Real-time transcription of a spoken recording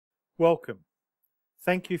Welcome.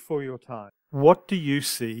 Thank you for your time. What do you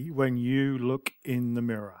see when you look in the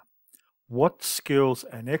mirror? What skills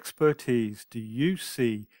and expertise do you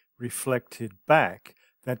see reflected back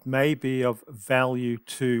that may be of value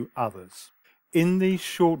to others? In these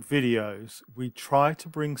short videos, we try to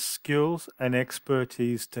bring skills and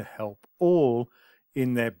expertise to help all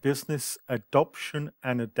in their business adoption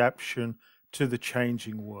and adaptation to the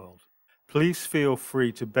changing world. Please feel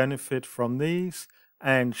free to benefit from these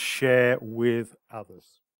and share with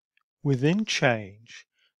others. Within change,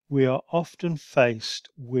 we are often faced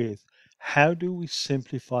with how do we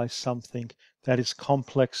simplify something that is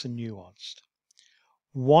complex and nuanced.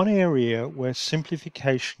 One area where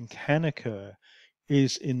simplification can occur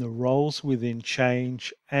is in the roles within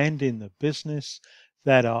change and in the business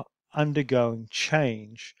that are undergoing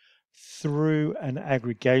change through an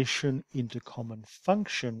aggregation into common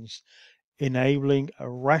functions, enabling a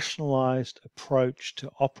rationalized approach to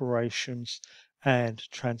operations and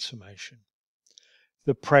transformation.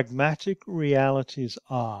 The pragmatic realities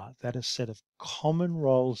are that a set of common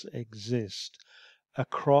roles exist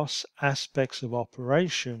across aspects of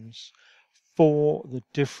operations for the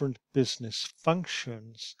different business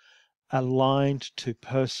functions aligned to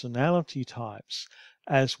personality types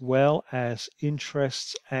as well as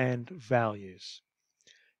interests and values.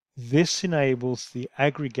 This enables the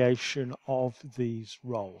aggregation of these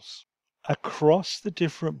roles. Across the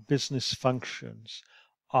different business functions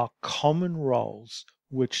are common roles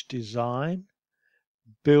which design,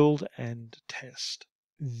 build, and test.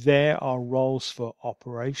 There are roles for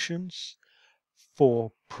operations,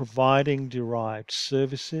 for providing derived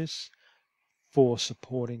services, for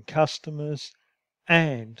supporting customers,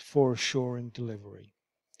 and for assuring delivery.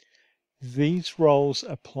 These roles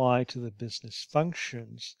apply to the business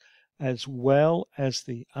functions as well as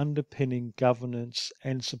the underpinning governance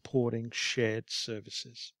and supporting shared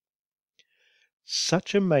services.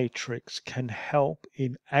 Such a matrix can help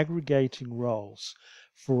in aggregating roles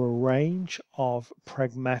for a range of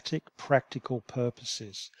pragmatic, practical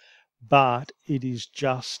purposes, but it is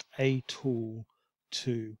just a tool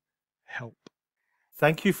to help.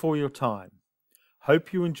 Thank you for your time.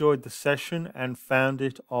 Hope you enjoyed the session and found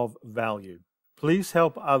it of value. Please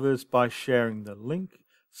help others by sharing the link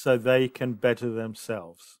so they can better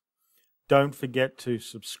themselves. Don't forget to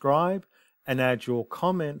subscribe and add your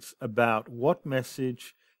comments about what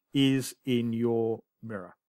message is in your mirror.